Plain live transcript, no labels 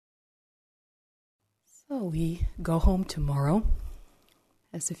Oh, we go home tomorrow,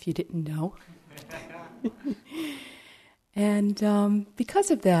 as if you didn't know. And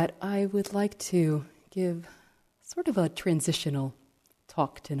because of that, I would like to give sort of a transitional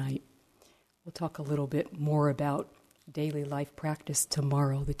talk tonight. We'll talk a little bit more about daily life practice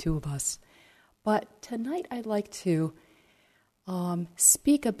tomorrow, the two of us. But tonight I'd like to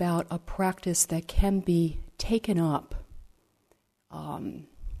speak about a practice that can be taken up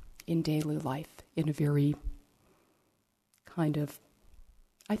in daily life in a very kind of,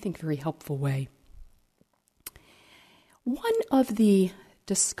 I think, very helpful way. One of the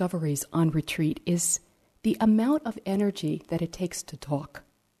discoveries on retreat is the amount of energy that it takes to talk,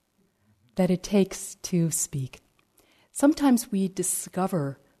 that it takes to speak. Sometimes we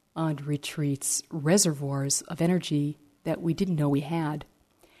discover on retreats reservoirs of energy that we didn't know we had.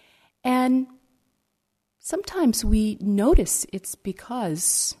 And sometimes we notice it's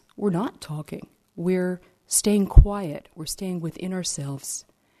because we're not talking. We're staying quiet. We're staying within ourselves.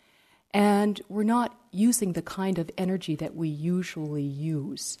 And we're not using the kind of energy that we usually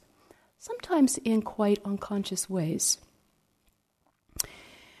use, sometimes in quite unconscious ways.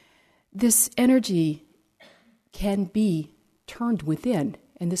 This energy can be turned within,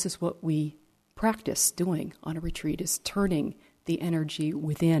 and this is what we practice doing on a retreat, is turning the energy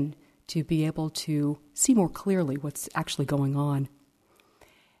within to be able to see more clearly what's actually going on.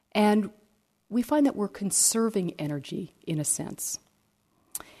 And we find that we're conserving energy in a sense.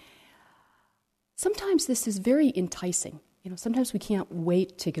 Sometimes this is very enticing. Sometimes we can't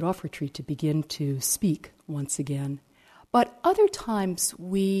wait to get off retreat to begin to speak once again. But other times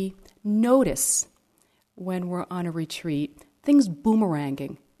we notice when we're on a retreat, things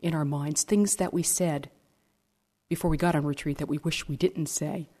boomeranging in our minds, things that we said before we got on retreat that we wish we didn't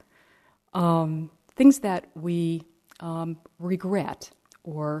say, things that we regret,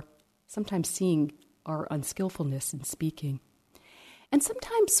 or sometimes seeing our unskillfulness in speaking. And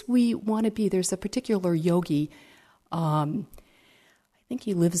sometimes we want to be, there's a particular yogi, I think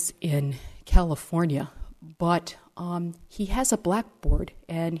he lives in California, but he has a blackboard,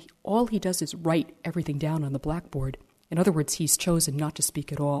 and all he does is write everything down on the blackboard. In other words, he's chosen not to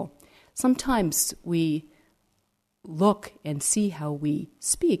speak at all. Sometimes we look and see how we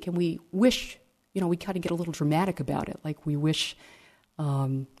speak, and we wish, we kind of get a little dramatic about it, like we wish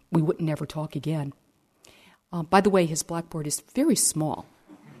we wouldn't ever talk again. By the way, his blackboard is very small.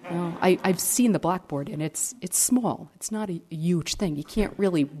 I've seen the blackboard, and it's small. It's not a huge thing. You can't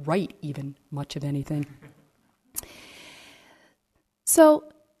really write even much of anything. So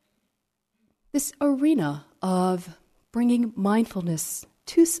this arena of bringing mindfulness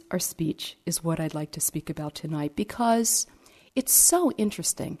to our speech is what I'd like to speak about tonight, because it's so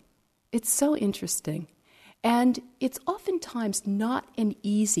interesting. It's so interesting. And it's oftentimes not an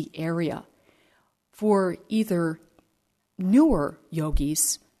easy area for either newer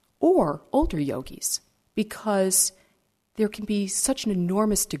yogis or older yogis, because there can be such an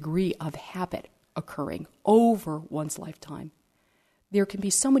enormous degree of habit occurring over one's lifetime. There can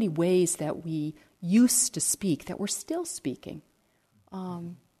be so many ways that we used to speak that we're still speaking,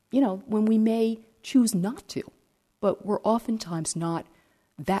 when we may choose not to, but we're oftentimes not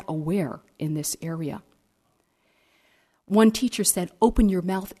that aware in this area. One teacher said, "Open your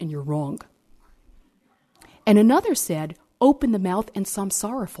mouth and you're wrong." And another said, "Open the mouth and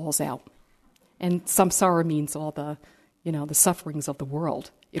samsara falls out." And samsara means all the, the sufferings of the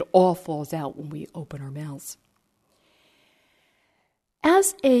world. It all falls out when we open our mouths.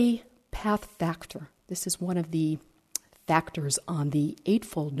 As a path factor, this is one of the factors on the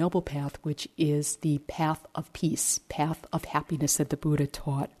Eightfold Noble Path, which is the path of peace, path of happiness that the Buddha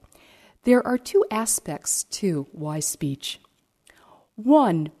taught. There are two aspects to wise speech.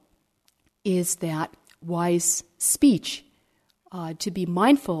 One is that wise speech, to be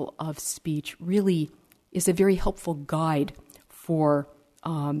mindful of speech, really is a very helpful guide for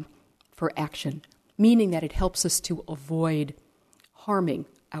action, meaning that it helps us to avoid harming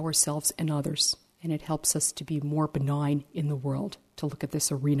ourselves and others, and it helps us to be more benign in the world, to look at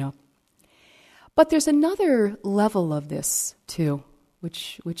this arena. But there's another level of this, too,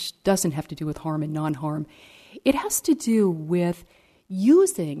 which doesn't have to do with harm and non-harm. It has to do with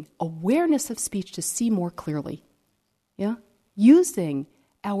using awareness of speech to see more clearly. Yeah? Using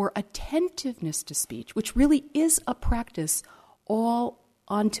our attentiveness to speech, which really is a practice all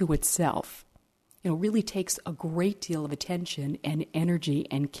unto itself. Really takes a great deal of attention and energy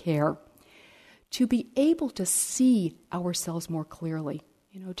and care to be able to see ourselves more clearly,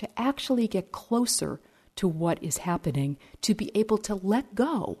 to actually get closer to what is happening, to be able to let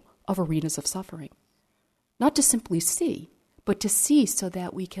go of arenas of suffering. Not to simply see, but to see so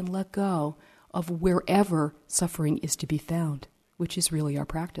that we can let go of wherever suffering is to be found, which is really our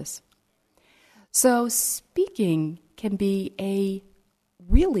practice. So speaking can be a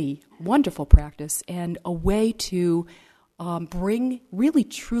really wonderful practice and a way to bring really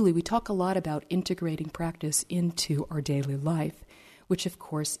truly, we talk a lot about integrating practice into our daily life, which of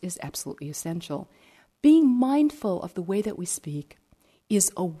course is absolutely essential. Being mindful of the way that we speak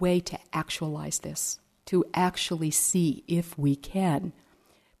is a way to actualize this, to actually see if we can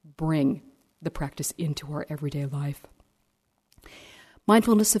bring the practice into our everyday life.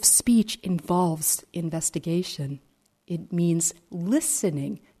 Mindfulness of speech involves investigation. It means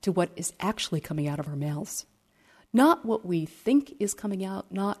listening to what is actually coming out of our mouths. Not what we think is coming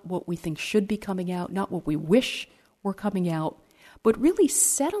out, not what we think should be coming out, not what we wish were coming out, but really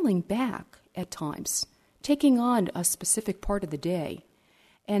settling back at times, taking on a specific part of the day,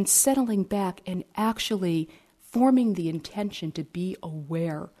 and settling back and actually forming the intention to be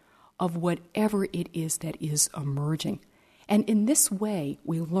aware of whatever it is that is emerging. And in this way,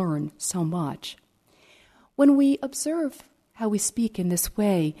 we learn so much. When we observe how we speak in this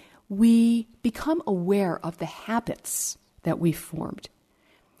way, we become aware of the habits that we formed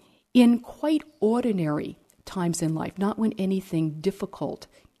in quite ordinary times in life, not when anything difficult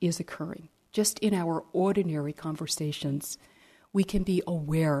is occurring. Just in our ordinary conversations, we can be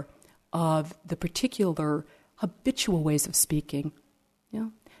aware of the particular habitual ways of speaking.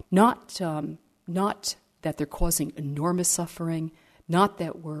 Not that they're causing enormous suffering, not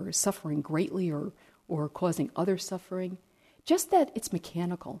that we're suffering greatly or causing other suffering, just that it's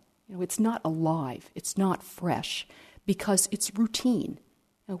mechanical. It's not alive, it's not fresh, because it's routine.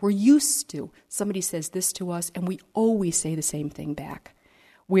 We're used to, somebody says this to us, and we always say the same thing back.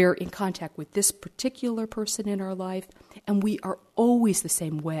 We're in contact with this particular person in our life, and we are always the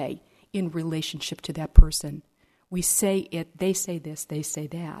same way in relationship to that person. We say it, they say this, they say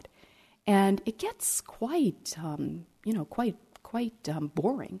that. And it gets quite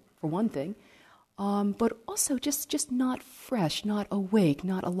boring, for one thing. But also just not fresh, not awake,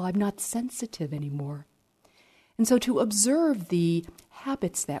 not alive, not sensitive anymore. And so to observe the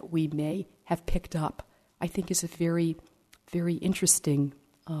habits that we may have picked up, I think is a very, very interesting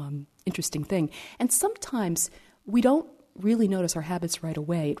thing. And sometimes we don't really notice our habits right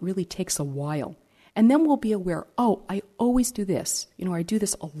away. It really takes a while. And then we'll be aware, I always do this. I do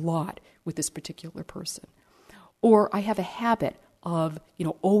this a lot with this particular person. Or I have a habit of,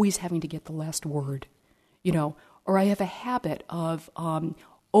 always having to get the last word, or I have a habit of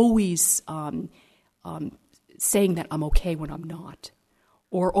always saying that I'm okay when I'm not,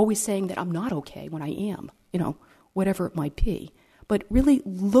 or always saying that I'm not okay when I am, whatever it might be. But really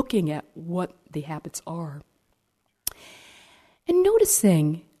looking at what the habits are and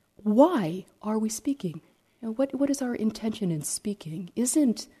noticing, why are we speaking? What is our intention in speaking?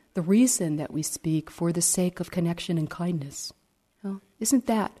 Isn't the reason that we speak for the sake of connection and kindness? Isn't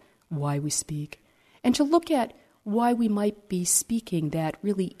that why we speak? And to look at why we might be speaking that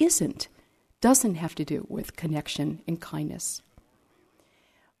really doesn't have to do with connection and kindness,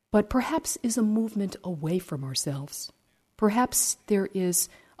 but perhaps is a movement away from ourselves. Perhaps there is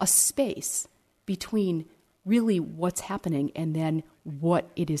a space between really what's happening and then what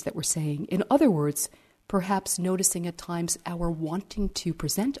it is that we're saying. In other words, perhaps noticing at times our wanting to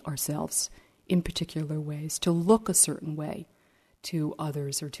present ourselves in particular ways, to look a certain way to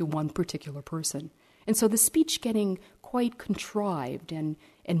others or to one particular person. And so the speech getting quite contrived and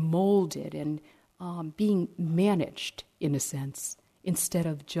molded and being managed in a sense, instead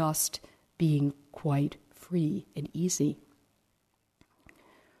of just being quite free and easy.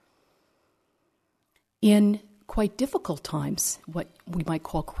 In quite difficult times, what we might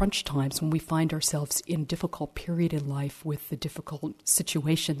call crunch times, when we find ourselves in a difficult period in life with the difficult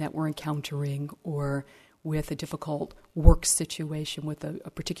situation that we're encountering, or with a difficult work situation, with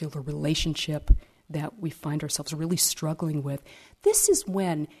a particular relationship that we find ourselves really struggling with, this is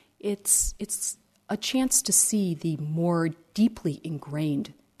when it's a chance to see the more deeply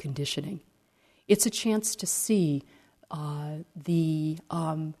ingrained conditioning. It's a chance to see the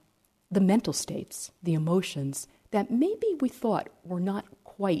mental states, the emotions that maybe we thought were not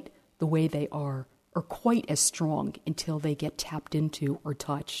quite the way they are, or quite as strong until they get tapped into or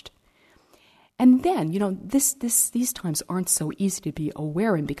touched. And then, these times aren't so easy to be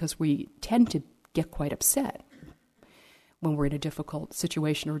aware in, because we tend to get quite upset when we're in a difficult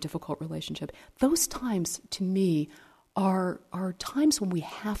situation or a difficult relationship. Those times, to me, are times when we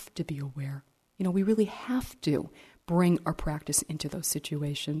have to be aware. We really have to bring our practice into those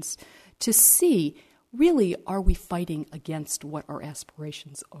situations to see, really, are we fighting against what our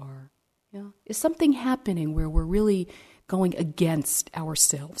aspirations are? Is something happening where we're really going against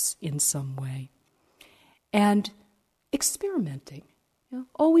ourselves in some way. And experimenting.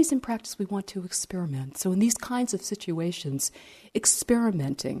 Always in practice we want to experiment. So in these kinds of situations,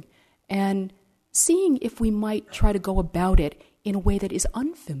 experimenting and seeing if we might try to go about it in a way that is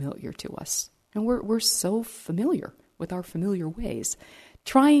unfamiliar to us. And we're so familiar with our familiar ways.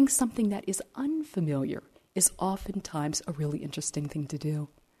 Trying something that is unfamiliar is oftentimes a really interesting thing to do.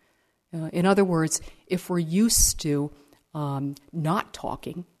 In other words, if we're used to not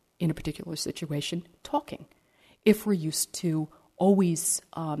talking in a particular situation, talking. If we're used to always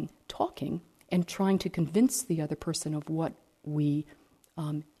talking and trying to convince the other person of what we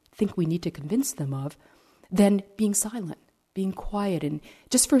think we need to convince them of, then being silent, being quiet, and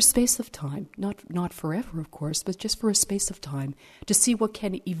just for a space of time, not forever, of course, but just for a space of time, to see what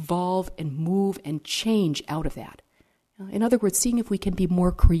can evolve and move and change out of that. In other words, seeing if we can be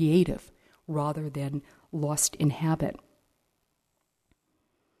more creative rather than lost in habit.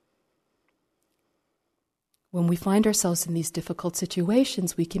 When we find ourselves in these difficult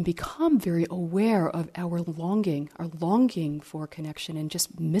situations, we can become very aware of our longing for connection and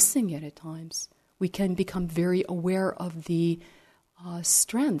just missing it at times. We can become very aware of the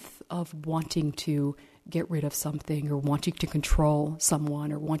strength of wanting to get rid of something or wanting to control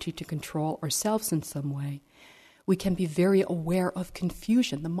someone or wanting to control ourselves in some way. We can be very aware of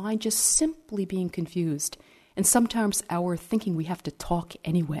confusion, the mind just simply being confused, and sometimes our thinking we have to talk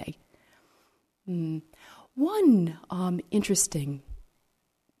anyway. One interesting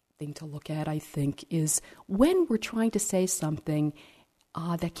thing to look at, I think, is when we're trying to say something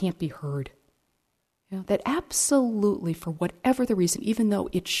that can't be heard. That absolutely, for whatever the reason, even though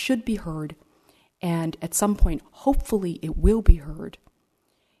it should be heard, and at some point, hopefully it will be heard,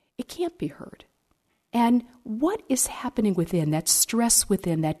 it can't be heard. And what is happening within, that stress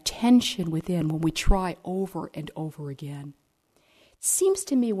within, that tension within, when we try over and over again? It seems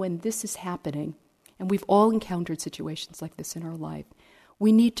to me when this is happening, and we've all encountered situations like this in our life,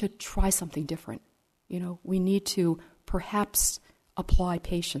 we need to try something different. We need to perhaps apply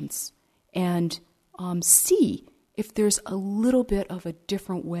patience and see if there's a little bit of a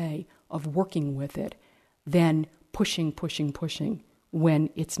different way of working with it than pushing when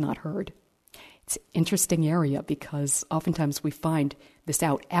it's not heard. It's an interesting area because oftentimes we find this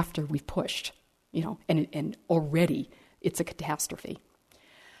out after we've pushed, and already it's a catastrophe.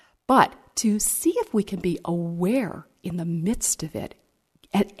 But to see if we can be aware in the midst of it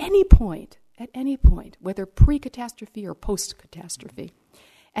at any point, whether pre-catastrophe or post-catastrophe,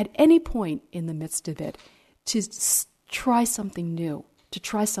 at any point in the midst of it, to try something new, to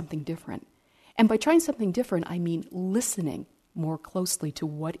try something different. And by trying something different, I mean listening more closely to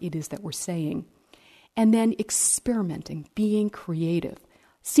what it is that we're saying, and then experimenting, being creative,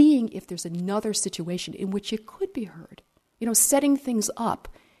 seeing if there's another situation in which it could be heard, setting things up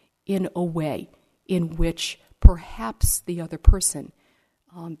in a way in which perhaps the other person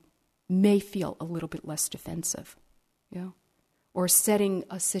may feel a little bit less defensive, or setting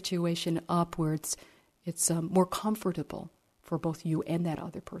a situation up where it's more comfortable for both you and that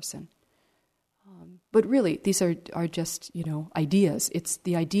other person. But really, these are just, ideas. It's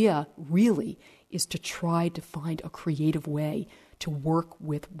the idea really is to try to find a creative way to work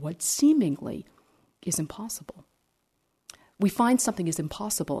with what seemingly is impossible. We find something is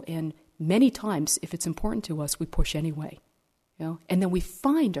impossible, and many times, if it's important to us, we push anyway. And then we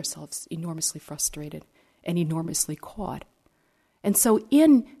find ourselves enormously frustrated and enormously caught. And so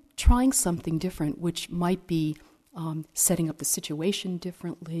in trying something different, which might be setting up the situation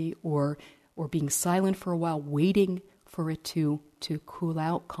differently or being silent for a while, waiting for it to cool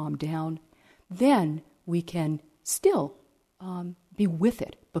out, calm down, then we can still be with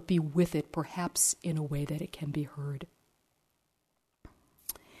it, but be with it perhaps in a way that it can be heard.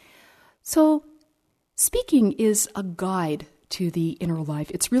 So speaking is a guide to the inner life.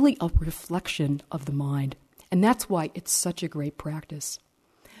 It's really a reflection of the mind, and that's why it's such a great practice.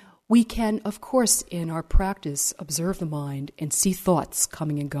 We can, of course, in our practice, observe the mind and see thoughts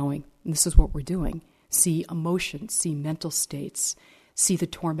coming and going. And this is what we're doing. See emotions, see mental states, see the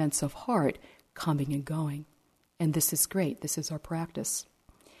torments of heart coming and going. And this is great. This is our practice.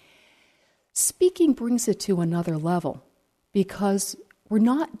 Speaking brings it to another level because we're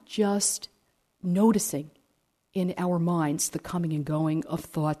not just noticing in our minds the coming and going of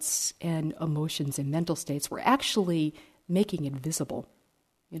thoughts and emotions and mental states. We're actually making it visible,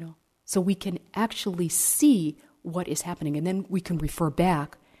 So we can actually see what is happening, and then we can refer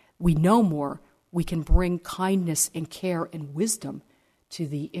back. We know more. We can bring kindness and care and wisdom to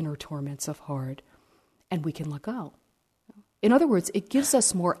the inner torments of heart, and we can let go. In other words, it gives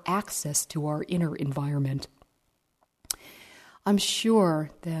us more access to our inner environment. I'm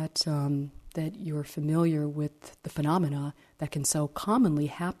sure that that you're familiar with the phenomena that can so commonly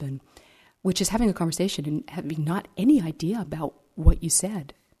happen, which is having a conversation and having not any idea about what you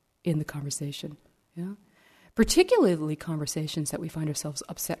said in the conversation. Yeah? Particularly conversations that we find ourselves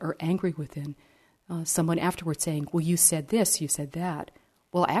upset or angry within. Someone afterwards saying, well, you said this, you said that.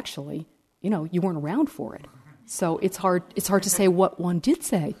 Well, actually, you weren't around for it. So it's hard to say what one did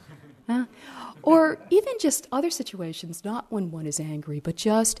say. Or even just other situations, not when one is angry, but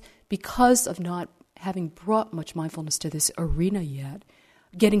just because of not having brought much mindfulness to this arena yet,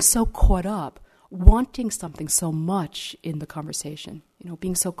 getting so caught up, wanting something so much in the conversation,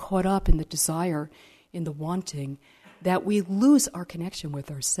 being so caught up in the desire, in the wanting, that we lose our connection with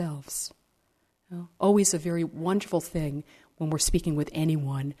ourselves. Always a very wonderful thing when we're speaking with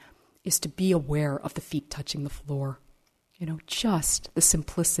anyone is to be aware of the feet touching the floor. Just the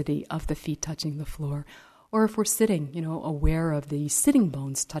simplicity of the feet touching the floor. Or if we're sitting, aware of the sitting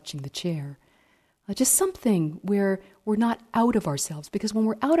bones touching the chair. Just something where we're not out of ourselves, because when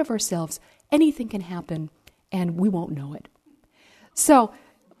we're out of ourselves, anything can happen and we won't know it. So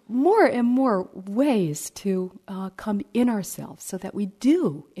more and more ways to come in ourselves so that we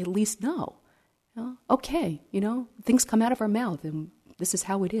do at least know, okay, things come out of our mouth and this is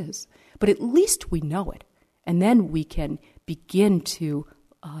how it is. But at least we know it. And then we can begin to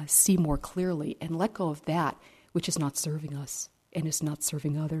see more clearly and let go of that which is not serving us and is not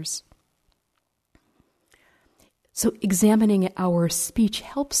serving others. So examining our speech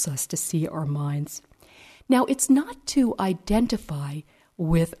helps us to see our minds. Now, it's not to identify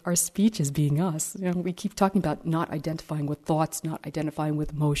with our speech as being us. We keep talking about not identifying with thoughts, not identifying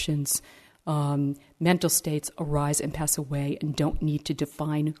with emotions. Mental states arise and pass away and don't need to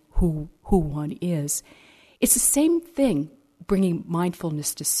define who one is. It's the same thing bringing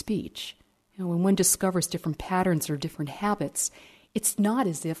mindfulness to speech. When one discovers different patterns or different habits, it's not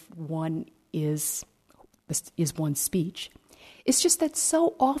as if one is one's speech. It's just that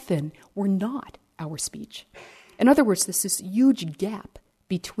so often we're not our speech. In other words, there's this huge gap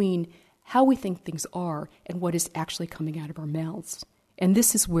between how we think things are and what is actually coming out of our mouths. And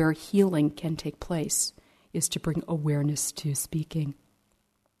this is where healing can take place, is to bring awareness to speaking.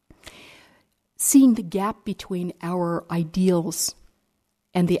 Seeing the gap between our ideals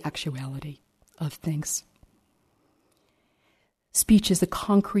and the actuality of things. Speech is a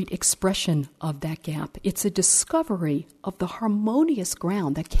concrete expression of that gap. It's a discovery of the harmonious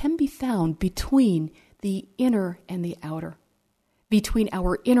ground that can be found between the inner and the outer, between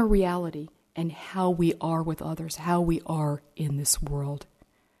our inner reality and how we are with others, how we are in this world.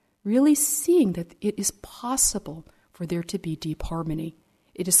 Really seeing that it is possible for there to be deep harmony.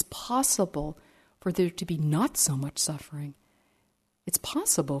 It is possible for there to be not so much suffering. It's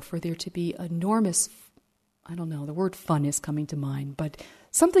possible for there to be enormous, the word fun is coming to mind, but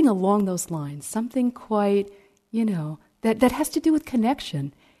something along those lines, something quite, that has to do with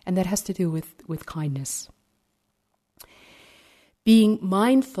connection and that has to do with kindness. Being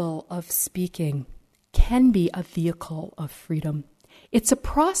mindful of speaking can be a vehicle of freedom. It's a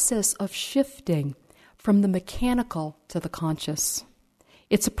process of shifting from the mechanical to the conscious.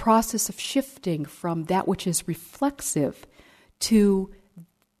 It's a process of shifting from that which is reflexive to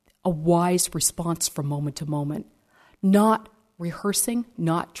a wise response from moment to moment. Not rehearsing,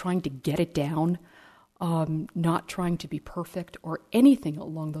 not trying to get it down, not trying to be perfect or anything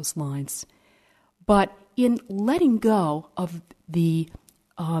along those lines. But in letting go of the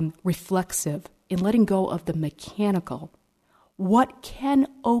reflexive, in letting go of the mechanical, what can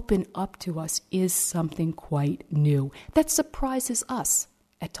open up to us is something quite new that surprises us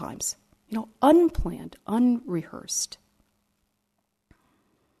at times, unplanned, unrehearsed.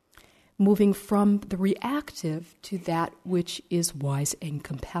 Moving from the reactive to that which is wise and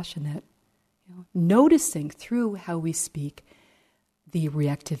compassionate. Noticing through how we speak the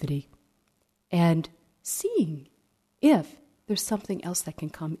reactivity and seeing if there's something else that can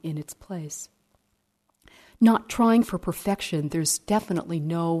come in its place. Not trying for perfection. There's definitely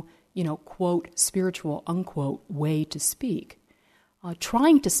no, quote, spiritual, unquote, way to speak.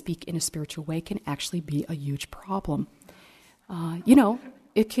 Trying to speak in a spiritual way can actually be a huge problem.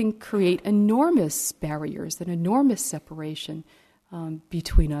 It can create enormous barriers, an enormous separation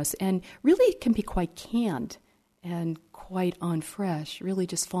between us. And really it can be quite canned and quite unfresh, really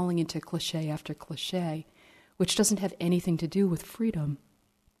just falling into cliche after cliche, which doesn't have anything to do with freedom.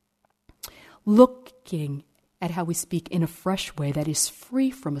 Looking at how we speak in a fresh way that is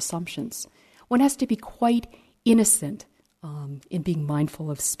free from assumptions. One has to be quite innocent in being mindful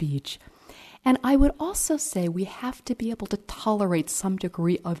of speech. And I would also say we have to be able to tolerate some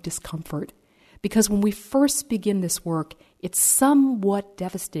degree of discomfort Because when we first begin this work, it's somewhat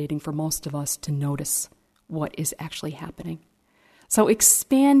devastating for most of us to notice what is actually happening. So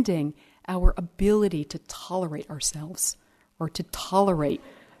expanding our ability to tolerate ourselves or to tolerate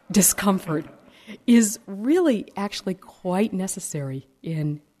discomfort is really actually quite necessary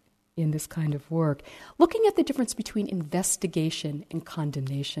in this kind of work. Looking at the difference between investigation and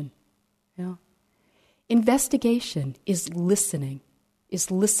condemnation. Investigation is listening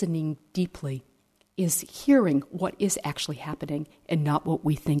deeply, is hearing what is actually happening and not what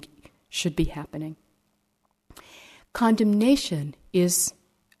we think should be happening. Condemnation is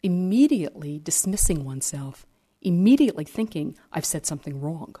immediately dismissing oneself, immediately thinking, I've said something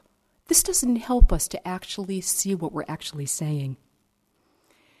wrong. This doesn't help us to actually see what we're actually saying.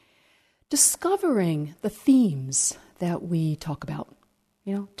 Discovering the themes that we talk about,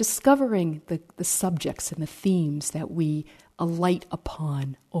 discovering the subjects and the themes that we alight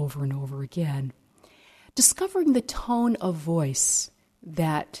upon over and over again. Discovering the tone of voice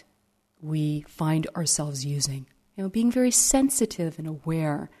that we find ourselves using. Being very sensitive and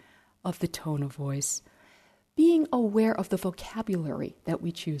aware of the tone of voice. Being aware of the vocabulary that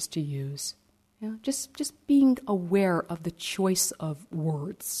we choose to use. Just being aware of the choice of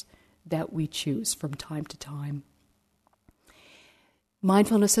words that we choose from time to time.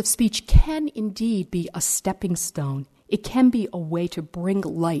 Mindfulness of speech can indeed be a stepping stone. It can be a way to bring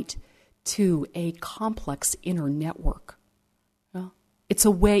light to a complex inner network. It's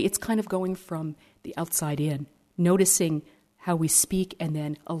a way, it's kind of going from the outside in, noticing how we speak and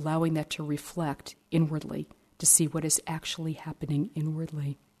then allowing that to reflect inwardly to see what is actually happening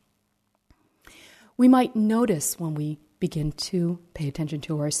inwardly. We might notice when we begin to pay attention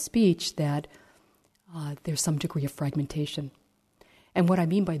to our speech that there's some degree of fragmentation. And what I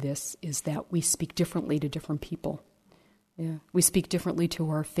mean by this is that we speak differently to different people. We speak differently to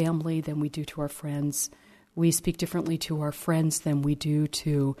our family than we do to our friends. We speak differently to our friends than we do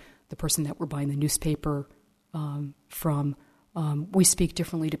to the person that we're buying the newspaper from. We speak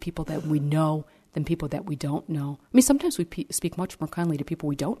differently to people that we know than people that we don't know. I mean, sometimes we speak much more kindly to people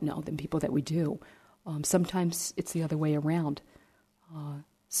we don't know than people that we do. Sometimes it's the other way around.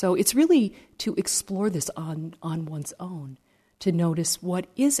 So it's really to explore this on one's own, to notice what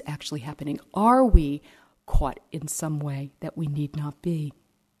is actually happening. Are we caught in some way that we need not be?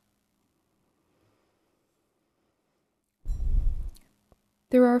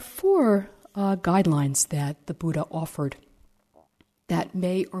 There are 4 guidelines that the Buddha offered that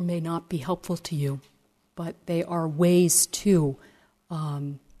may or may not be helpful to you, but they are ways to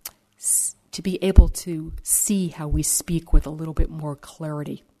be able to see how we speak with a little bit more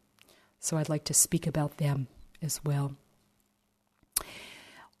clarity. So I'd like to speak about them as well.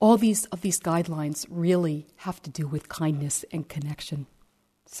 All these guidelines really have to do with kindness and connection.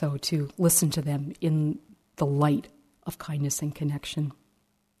 So to listen to them in the light of kindness and connection.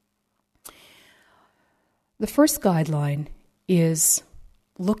 The first guideline is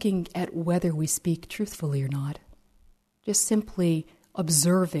looking at whether we speak truthfully or not. Just simply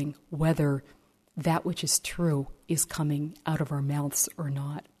observing whether that which is true is coming out of our mouths or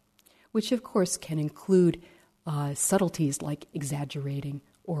not, which of course can include subtleties like exaggerating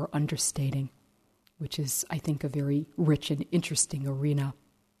or understating, which is, I think, a very rich and interesting arena.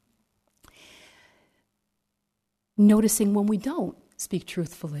 Noticing when we don't speak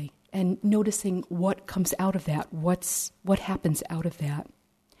truthfully and noticing what comes out of that, what happens out of that.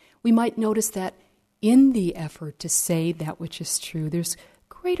 We might notice that in the effort to say that which is true, there's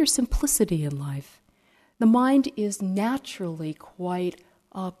greater simplicity in life. The mind is naturally quite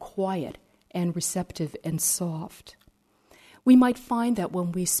quiet and receptive and soft. We might find that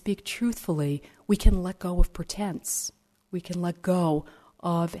when we speak truthfully, we can let go of pretense. We can let go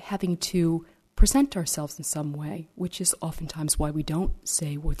of having to present ourselves in some way, which is oftentimes why we don't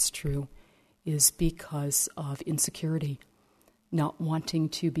say what's true, is because of insecurity, not wanting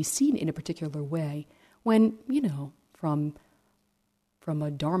to be seen in a particular way, when, from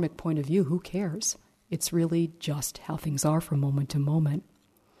a dharmic point of view, who cares? It's really just how things are from moment to moment.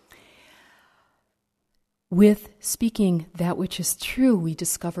 With speaking that which is true, we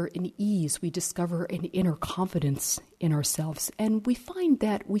discover an ease, we discover an inner confidence in ourselves, and we find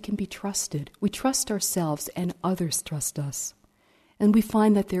that we can be trusted. We trust ourselves and others trust us. And we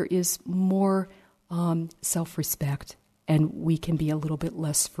find that there is more self-respect, and we can be a little bit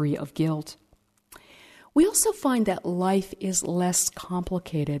less free of guilt. We also find that life is less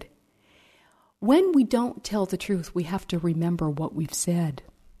complicated. When we don't tell the truth, we have to remember what we've said.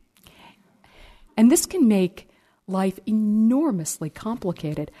 And this can make life enormously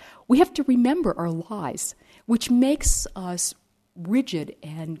complicated. We have to remember our lies, which makes us rigid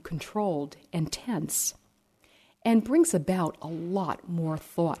and controlled and tense, and brings about a lot more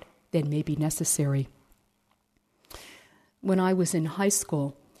thought than may be necessary. When I was in high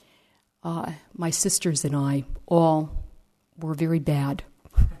school, my sisters and I all were very bad.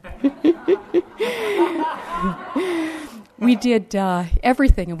 We did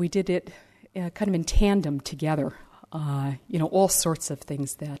everything, and we did it kind of in tandem together. All sorts of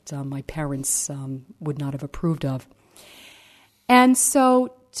things that my parents would not have approved of. And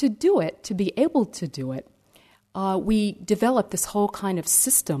so to be able to do it, we developed this whole kind of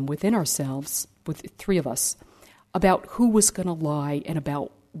system within ourselves, with three of us, about who was going to lie and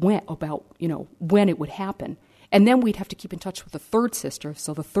about when it would happen. And then we'd have to keep in touch with the third sister,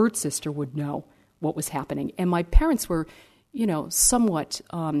 so the third sister would know what was happening. And my parents were, somewhat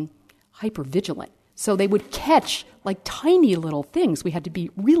hyper-vigilant. So they would catch like tiny little things. We had to be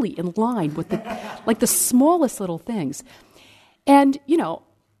really in line with the smallest little things. And,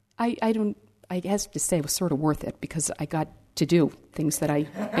 I have to say it was sort of worth it because I got to do things that I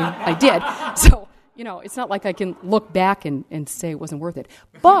did. So, it's not like I can look back and say it wasn't worth it.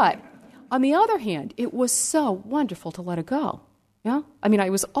 But on the other hand, it was so wonderful to let it go. Yeah? I mean, I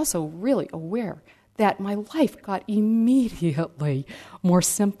was also really aware that my life got immediately more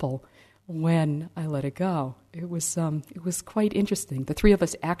simple when I let it go. It was quite interesting. The three of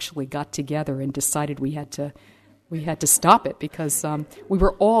us actually got together and decided we had to stop it because we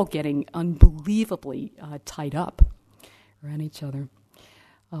were all getting unbelievably tied up around each other.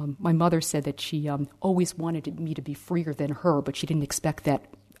 My mother said that she always wanted me to be freer than her, but she didn't expect that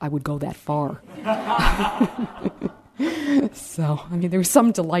I would go that far. So, there was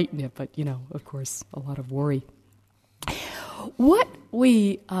some delight in it, but, of course, a lot of worry. What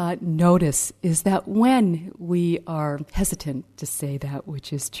we notice is that when we are hesitant to say that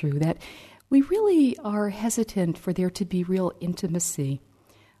which is true, that we really are hesitant for there to be real intimacy.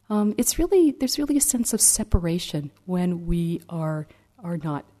 There's really a sense of separation when we are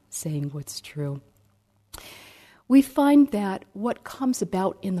not saying what's true. We find that what comes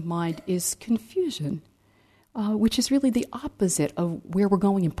about in the mind is confusion, which is really the opposite of where we're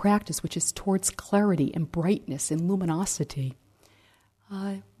going in practice, which is towards clarity and brightness and luminosity.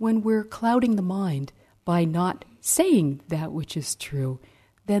 When we're clouding the mind by not saying that which is true,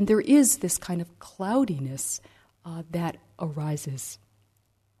 then there is this kind of cloudiness that arises.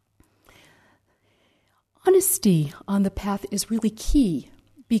 Honesty on the path is really key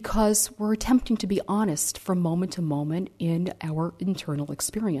because we're attempting to be honest from moment to moment in our internal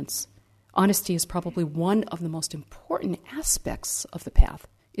experience. Honesty is probably one of the most important aspects of the path,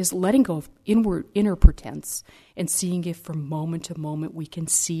 is letting go of inner pretense and seeing if from moment to moment we can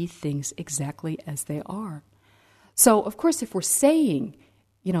see things exactly as they are. So, of course, if we're saying,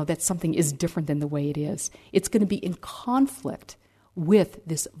 that something is different than the way it is, it's going to be in conflict with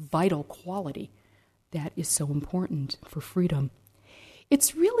this vital quality that is so important for freedom.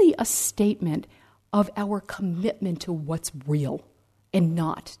 It's really a statement of our commitment to what's real and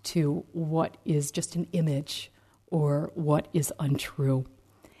not to what is just an image or what is untrue.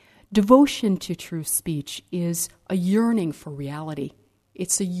 Devotion to true speech is a yearning for reality.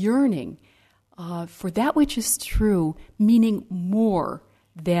 It's a yearning for that which is true, meaning more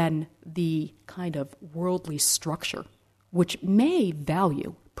than the kind of worldly structure, which may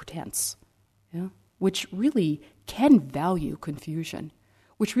value pretense, which really can value confusion,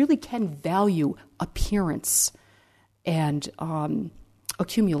 which really can value appearance and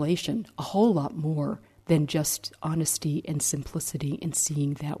accumulation a whole lot more than just honesty and simplicity in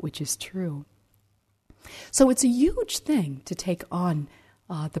seeing that which is true. So it's a huge thing to take on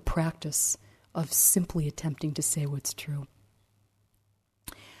the practice of simply attempting to say what's true.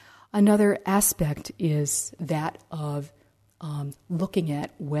 Another aspect is that of looking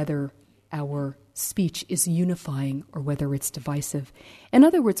at whether our speech is unifying or whether it's divisive. In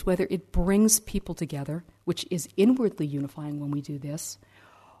other words, whether it brings people together, which is inwardly unifying when we do this,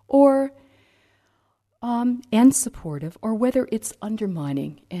 or and supportive, or whether it's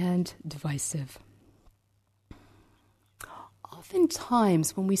undermining and divisive.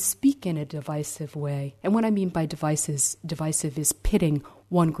 Oftentimes, when we speak in a divisive way, and what I mean by divisive is pitting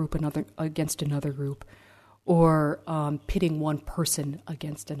one group against another group, or pitting one person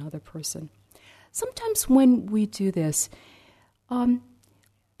against another person. Sometimes when we do this,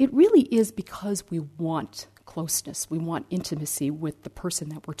 it really is because we want closeness, we want intimacy with the person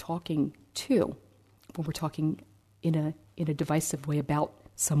that we're talking to, when we're talking in a divisive way about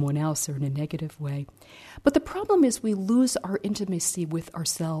someone else or in a negative way. But the problem is we lose our intimacy with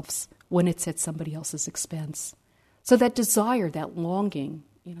ourselves when it's at somebody else's expense. So that desire, that longing,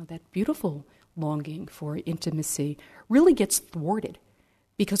 that beautiful longing for intimacy really gets thwarted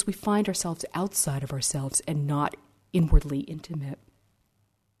because we find ourselves outside of ourselves and not inwardly intimate.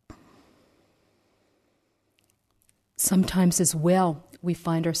 Sometimes as well, we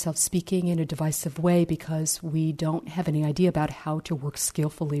find ourselves speaking in a divisive way because we don't have any idea about how to work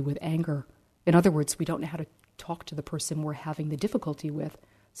skillfully with anger. In other words, we don't know how to talk to the person we're having the difficulty with.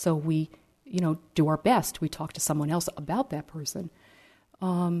 So we, do our best. We talk to someone else about that person.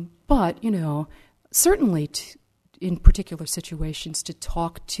 But, certainly in particular situations to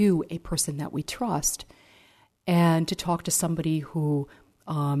talk to a person that we trust and to talk to somebody who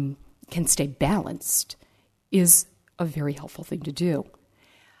can stay balanced is a very helpful thing to do.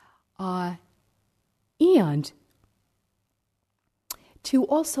 And to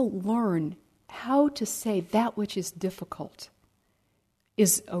also learn how to say that which is difficult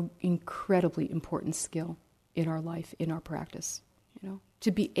is an incredibly important skill in our life, in our practice.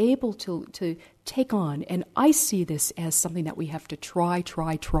 To be able to take on, and I see this as something that we have to try,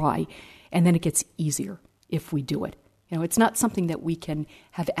 and then it gets easier if we do it. It's not something that we can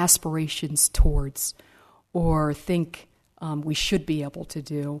have aspirations towards or think we should be able to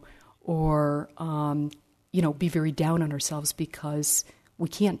do, or be very down on ourselves because we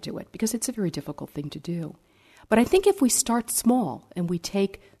can't do it, because it's a very difficult thing to do. But I think if we start small and we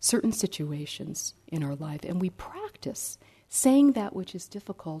take certain situations in our life and we practice saying that which is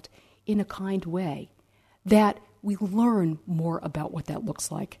difficult in a kind way, that we learn more about what that looks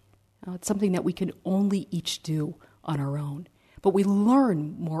like. It's something that we can only each do on our own. But we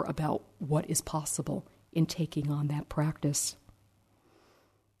learn more about what is possible in taking on that practice.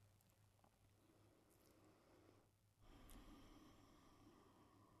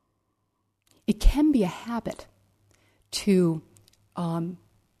 It can be a habit to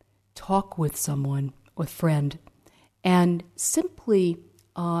talk with someone, with a friend, and simply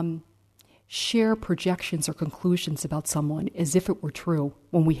share projections or conclusions about someone as if it were true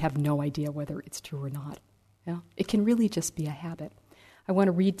when we have no idea whether it's true or not. Yeah? It can really just be a habit. I want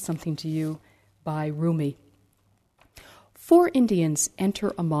to read something to you by Rumi. 4 Indians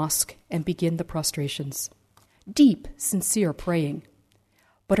enter a mosque and begin the prostrations. Deep, sincere praying.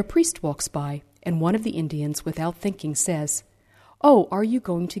 But a priest walks by, and one of the Indians, without thinking, says, "Oh, are you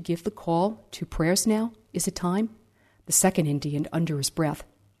going to give the call to prayers now? Is it time?" The second Indian, under his breath,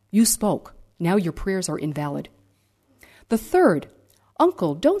 "You spoke. Now your prayers are invalid." The third,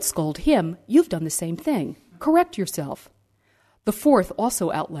 "Uncle, don't scold him. You've done the same thing. Correct yourself." The fourth,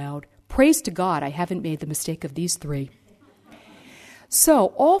 also out loud, "Praise to God I haven't made the mistake of these 3. So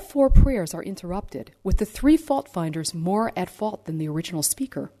all 4 prayers are interrupted, with the 3 fault-finders more at fault than the original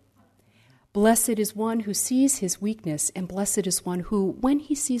speaker. Blessed is one who sees his weakness, and blessed is one who, when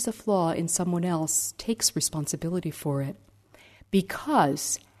he sees a flaw in someone else, takes responsibility for it.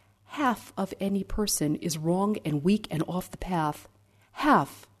 Because half of any person is wrong and weak and off the path,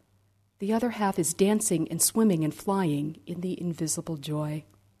 the other half is dancing and swimming and flying in the invisible joy.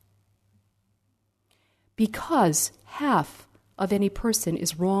 Because half of any person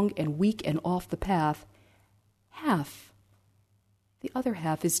is wrong and weak and off the path, the other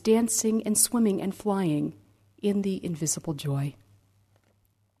half is dancing and swimming and flying in the invisible joy.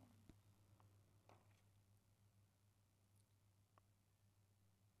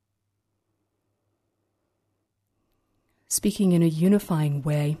 Speaking in a unifying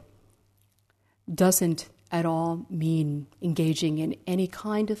way doesn't at all mean engaging in any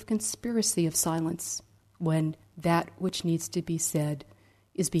kind of conspiracy of silence when that which needs to be said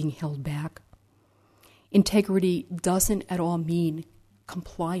is being held back. Integrity doesn't at all mean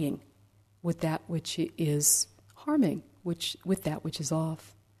complying with that which is harming, with that which is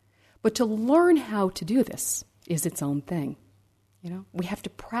off. But to learn how to do this is its own thing. We have to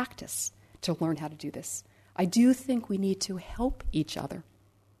practice to learn how to do this. I do think we need to help each other,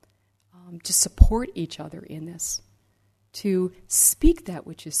 to support each other in this, to speak that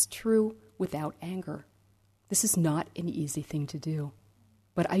which is true without anger. This is not an easy thing to do.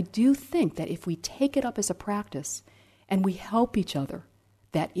 But I do think that if we take it up as a practice and we help each other,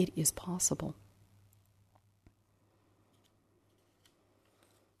 that it is possible.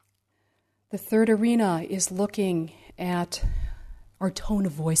 The third arena is looking at our tone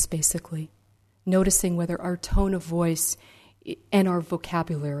of voice, basically, noticing whether our tone of voice and our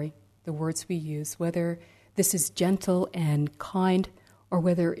vocabulary, the words we use, whether this is gentle and kind or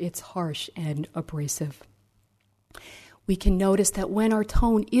whether it's harsh and abrasive. We can notice that when our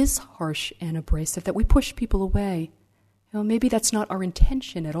tone is harsh and abrasive, that we push people away. Maybe that's not our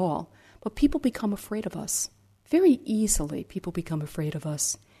intention at all, but people become afraid of us. Very easily, people become afraid of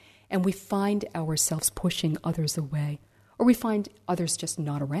us, and we find ourselves pushing others away, or we find others just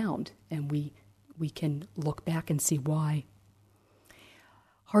not around, and we we can look back and see why.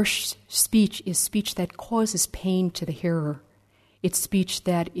 Harsh speech is speech that causes pain to the hearer. It's speech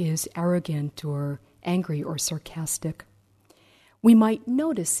that is arrogant or angry or sarcastic. We might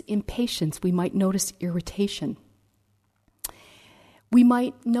notice impatience. We might notice irritation. We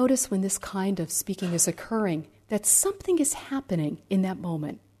might notice when this kind of speaking is occurring that something is happening in that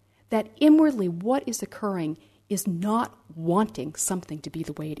moment, that inwardly what is occurring is not wanting something to be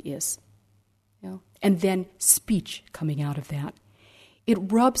the way it is. And then speech coming out of that. It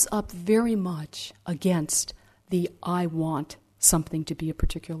rubs up very much against the I want something to be a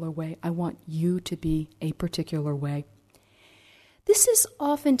particular way. I want you to be a particular way. This is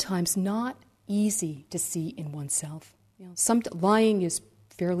oftentimes not easy to see in oneself. Lying is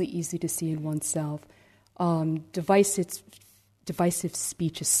fairly easy to see in oneself. Divisive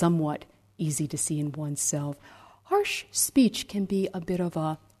speech is somewhat easy to see in oneself. Harsh speech can be a bit of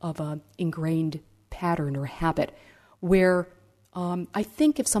a ingrained pattern or habit where I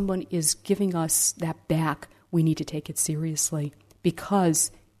think if someone is giving us that back, we need to take it seriously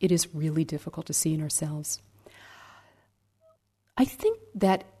because it is really difficult to see in ourselves. I think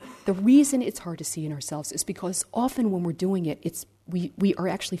that the reason it's hard to see in ourselves is because often when we're doing it, we are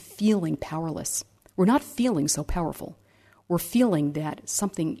actually feeling powerless. We're not feeling so powerful. We're feeling that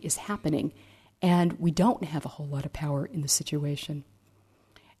something is happening and we don't have a whole lot of power in the situation.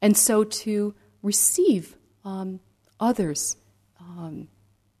 And so to receive others,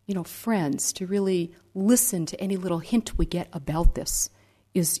 friends, to really listen to any little hint we get about this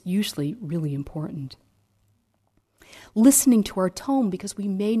is usually really important. Listening to our tone because we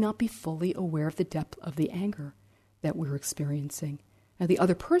may not be fully aware of the depth of the anger that we're experiencing. Now, the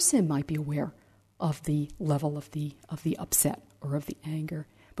other person might be aware of the level of the upset or of the anger,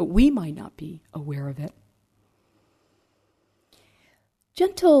 but we might not be aware of it.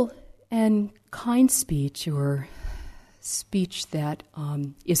 Gentle and kind speech, or speech that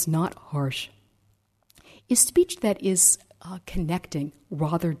is not harsh, is speech that is connecting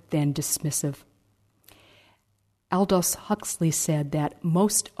rather than dismissive. Aldous Huxley said that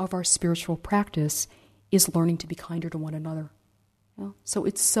most of our spiritual practice is learning to be kinder to one another. So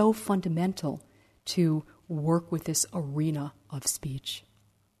it's so fundamental to work with this arena of speech.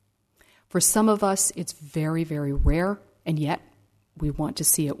 For some of us, it's very, very rare, and yet we want to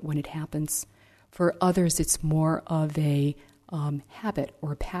see it when it happens. For others, it's more of a habit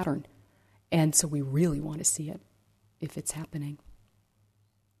or a pattern, and so we really want to see it if it's happening.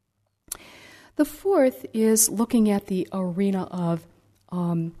 The fourth is looking at the arena of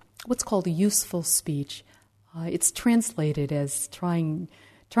what's called useful speech. It's translated as trying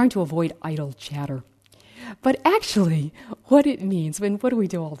to avoid idle chatter. But actually, what it means, what do we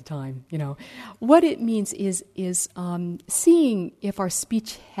do all the time? What it means is seeing if our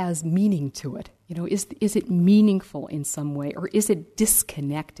speech has meaning to it. Is it meaningful in some way, or is it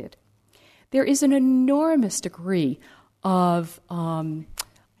disconnected? There is an enormous degree of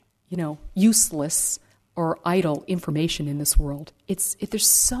useless or idle information in this world. There's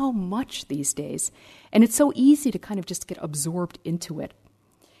so much these days, and it's so easy to kind of just get absorbed into it.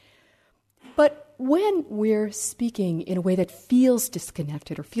 But when we're speaking in a way that feels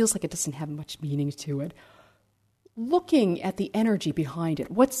disconnected or feels like it doesn't have much meaning to it, looking at the energy behind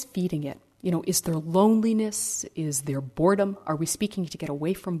it, what's feeding it? Is there loneliness? Is there boredom? Are we speaking to get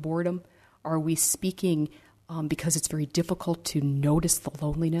away from boredom? Are we speaking because it's very difficult to notice the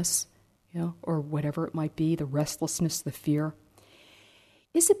loneliness, or whatever it might be, the restlessness, the fear?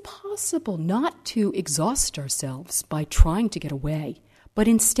 Is it possible not to exhaust ourselves by trying to get away, but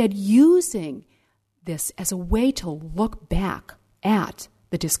instead using this as a way to look back at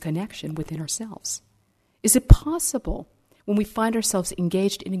the disconnection within ourselves? Is it possible, when we find ourselves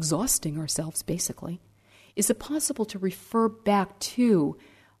engaged in exhausting ourselves, basically, is it possible to refer back to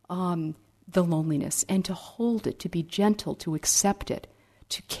the loneliness and to hold it, to be gentle, to accept it,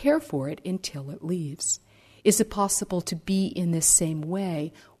 to care for it until it leaves? Is it possible to be in this same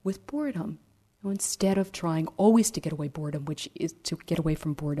way with boredom? Instead of trying always to get away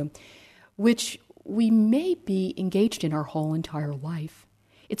from boredom, which we may be engaged in our whole entire life.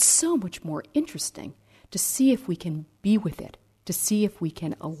 It's so much more interesting to see if we can be with it, to see if we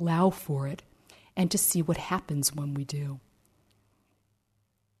can allow for it, and to see what happens when we do.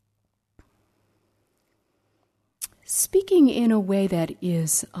 Speaking in a way that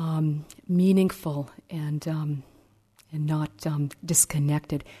is meaningful and not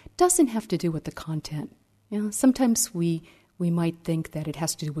disconnected doesn't have to do with the content. Sometimes we might think that it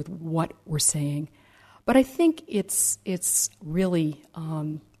has to do with what we're saying, but I think it's really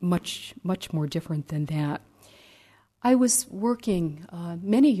much more different than that. I was working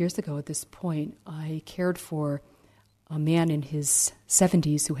many years ago at this point. I cared for a man in his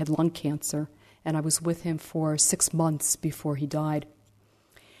 70s who had lung cancer, and I was with him for 6 months before he died.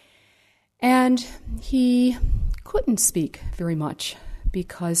 And he couldn't speak very much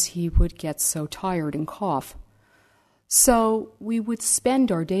because he would get so tired and cough. So we would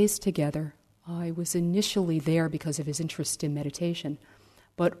spend our days together. I was initially there because of his interest in meditation,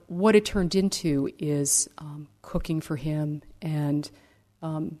 but what it turned into is cooking for him and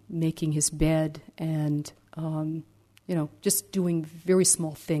making his bed and, just doing very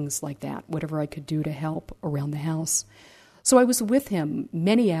small things like that, whatever I could do to help around the house. So I was with him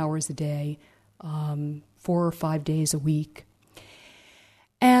many hours a day, 4 or 5 days a week.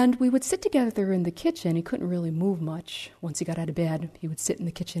 And we would sit together in the kitchen. He couldn't really move much. Once he got out of bed, he would sit in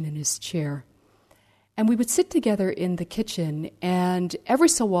the kitchen in his chair. And we would sit together in the kitchen, and every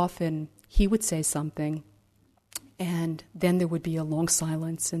so often he would say something, and then there would be a long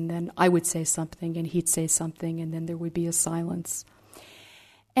silence, and then I would say something, and he'd say something, and then there would be a silence.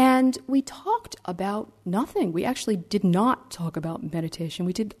 And we talked about nothing. We actually did not talk about meditation.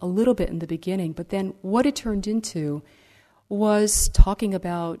 We did a little bit in the beginning, but then what it turned into was talking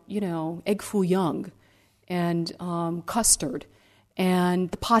about, egg foo young and custard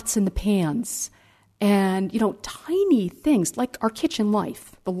and the pots and the pans and, tiny things like our kitchen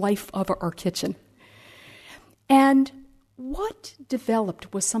life, the life of our kitchen. And what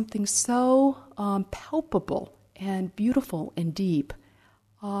developed was something so palpable and beautiful and deep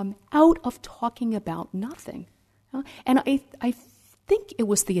out of talking about nothing. And I think it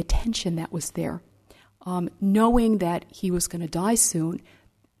was the attention that was there. Knowing that he was going to die soon,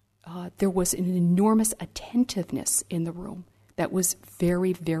 there was an enormous attentiveness in the room that was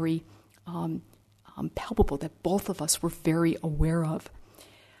very, very palpable, that both of us were very aware of.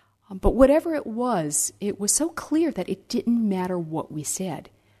 But whatever it was so clear that it didn't matter what we said,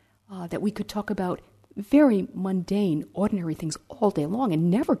 that we could talk about very mundane, ordinary things all day long and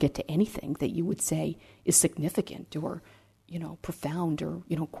never get to anything that you would say is significant or, profound or,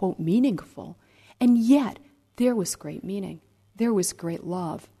 quote, meaningful. And yet, there was great meaning. There was great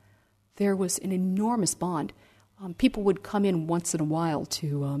love. There was an enormous bond. People would come in once in a while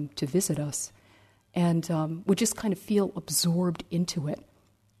to visit us and would just kind of feel absorbed into it,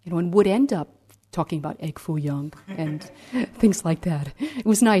 and would end up talking about egg foo young and things like that. It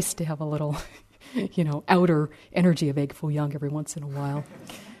was nice to have a little, outer energy of egg foo young every once in a while.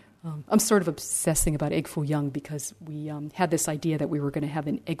 I'm sort of obsessing about egg foo young because we had this idea that we were going to have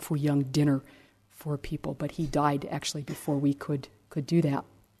an egg foo young dinner for people, but he died actually before we could do that.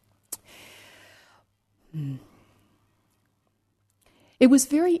 It was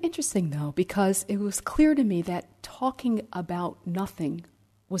very interesting, though, because it was clear to me that talking about nothing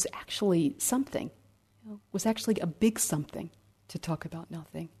was actually something, was actually a big something to talk about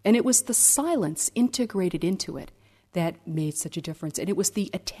nothing. And it was the silence integrated into it that made such a difference. And it was the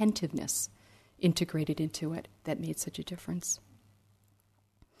attentiveness integrated into it that made such a difference.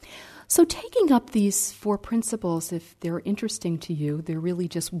 So taking up these 4 principles, if they're interesting to you, they're really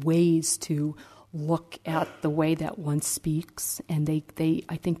just ways to look at the way that one speaks, and they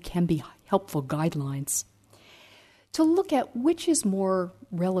I think, can be helpful guidelines to look at which is more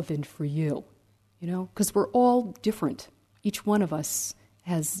relevant for you, because we're all different. Each one of us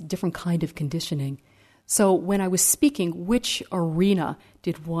has different kind of conditioning. So when I was speaking, which arena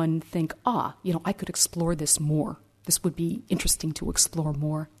did one think, I could explore this more. This would be interesting to explore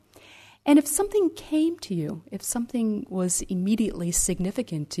more. And if something came to you, if something was immediately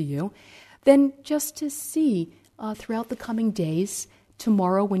significant to you, then just to see throughout the coming days,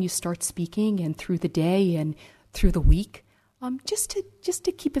 tomorrow when you start speaking and through the day and through the week, just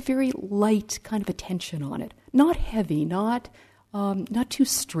to keep a very light kind of attention on it. Not heavy, not too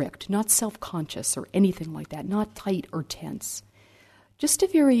strict, not self-conscious or anything like that, not tight or tense. Just a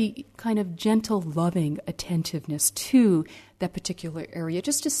very kind of gentle, loving attentiveness to that particular area,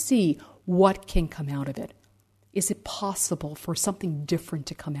 just to see what can come out of it. Is it possible for something different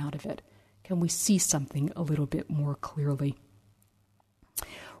to come out of it? Can we see something a little bit more clearly?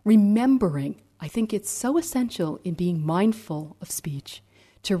 Remembering, I think it's so essential in being mindful of speech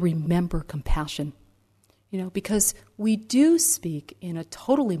to remember compassion. Because we do speak in a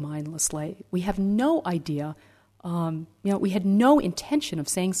totally mindless way. We have no idea, we had no intention of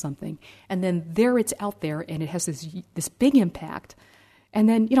saying something, and then there it's out there, and it has this big impact. And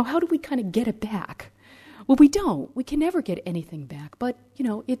then, how do we kind of get it back? Well, we don't. We can never get anything back. But,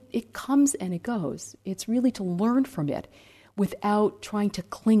 it comes and it goes. It's really to learn from it without trying to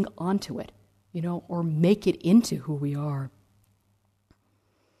cling onto it, or make it into who we are.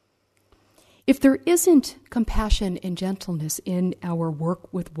 If there isn't compassion and gentleness in our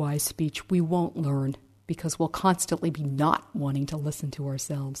work with wise speech, we won't learn because we'll constantly be not wanting to listen to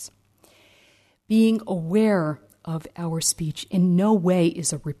ourselves. Being aware of our speech in no way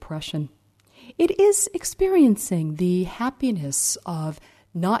is a repression. It is experiencing the happiness of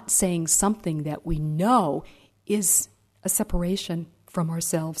not saying something that we know is a separation from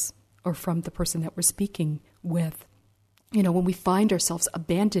ourselves or from the person that we're speaking with. You know, when we find ourselves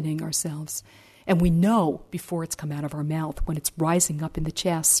abandoning ourselves, and we know before it's come out of our mouth, when it's rising up in the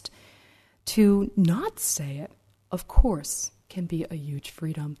chest, to not say it, of course, can be a huge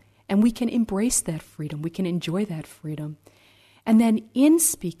freedom. And we can embrace that freedom. We can enjoy that freedom. And then in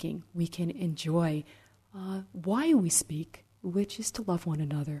speaking, we can enjoy why we speak, which is to love one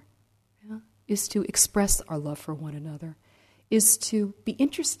another, is to express our love for one another, is to be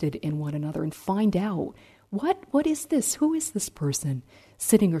interested in one another and find out what is this? Who is this person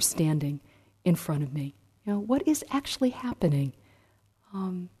sitting or standing in front of me? You know, what is actually happening?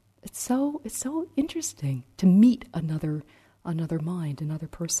 It's so interesting to meet another mind, another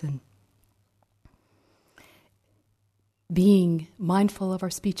person. Being mindful of our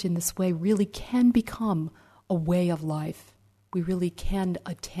speech in this way really can become a way of life. We really can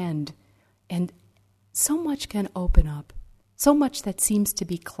attend, and so much can open up. So much that seems to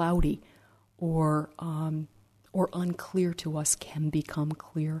be cloudy or unclear to us can become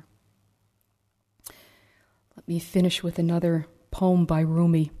clear. Let me finish with another poem by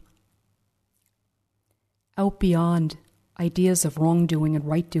Rumi. Out beyond ideas of wrongdoing and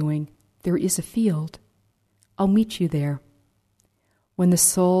right-doing, there is a field. I'll meet you there. When the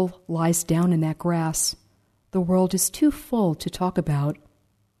soul lies down in that grass, the world is too full to talk about.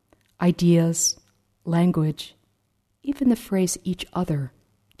 Ideas, language, even the phrase each other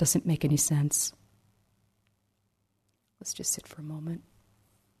doesn't make any sense. Let's just sit for a moment.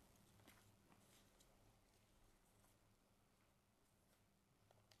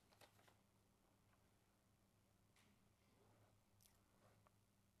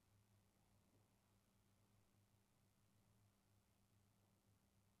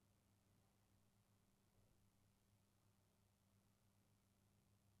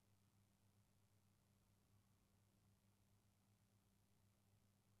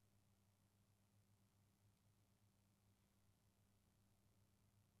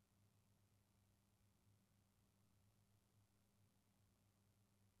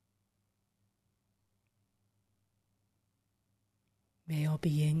 May all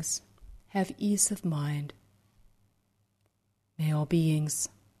beings have ease of mind. May all beings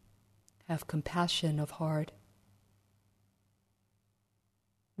have compassion of heart.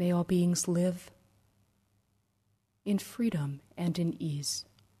 May all beings live in freedom and in ease.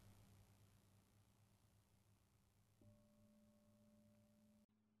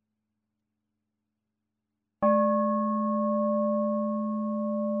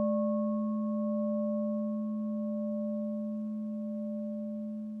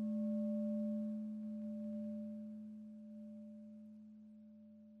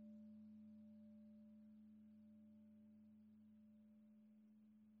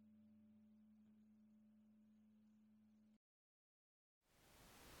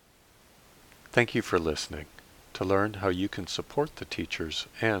 Thank you for listening. To learn how you can support the teachers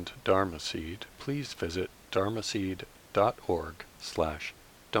and Dharma Seed, please visit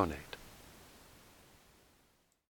dharmaseed.org/donate.